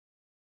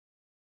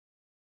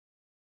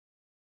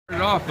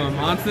Off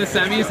on to the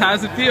semis. How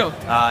does it feel?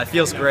 It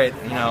feels great.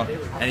 You know,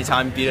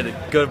 anytime you beat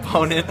a good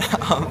opponent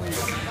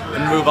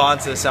and move on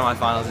to the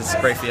semifinals, it's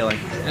a great feeling.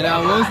 And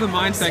what was the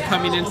mindset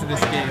coming into this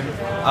game?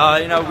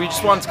 You know, we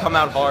just wanted to come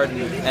out hard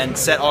and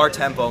set our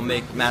tempo,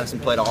 make Madison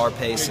play to our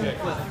pace. And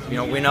you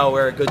know, we know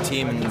we're a good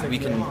team and we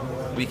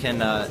can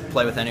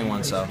play with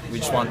anyone. So we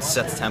just wanted to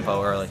set the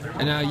tempo early.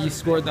 And you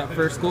scored that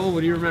first goal.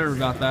 What do you remember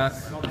about that?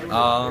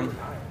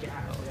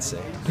 Let's see.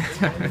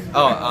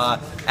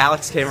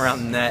 Alex came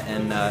around the net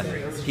and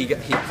he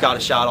got a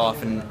shot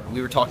off, and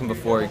we were talking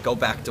before, go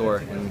back door,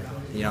 and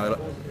you know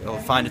it'll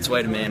find its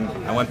way to me. And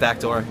I went back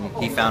door,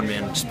 and he found me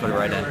and just put it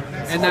right in.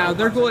 And now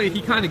their goalie,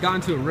 he kind of got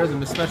into a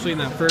rhythm, especially in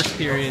that first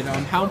period.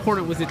 How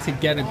important was it to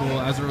get a goal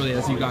as early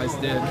as you guys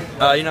did?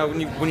 You know,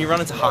 when you run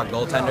into hot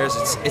goaltenders,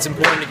 it's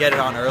important to get it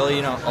on early.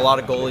 You know, a lot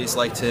of goalies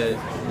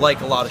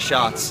like a lot of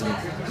shots, and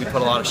we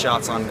put a lot of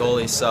shots on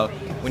goalies. So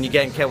when you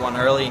get one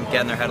early and get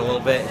in their head a little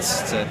bit,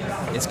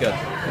 it's good.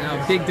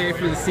 Now, big day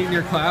for the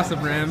senior class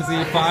of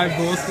Ramsey. 5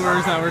 goal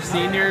scorers that were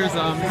seniors.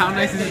 How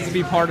nice is it to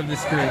be part of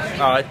this group?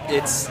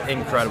 It's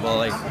incredible.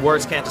 Like,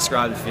 words can't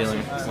describe the feeling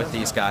with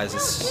these guys.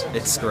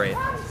 It's great.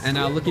 And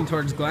looking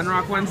towards Glen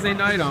Rock Wednesday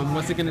night,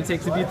 what's it going to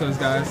take to beat those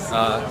guys?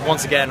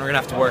 Once again, we're going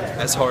to have to work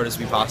as hard as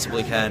we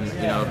possibly can.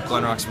 You know,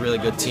 Glen Rock's a really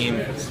good team.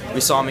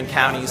 We saw them in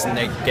counties, and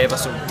they gave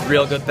us a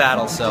real good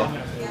battle. So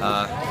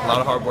a lot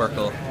of hard work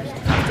will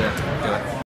have to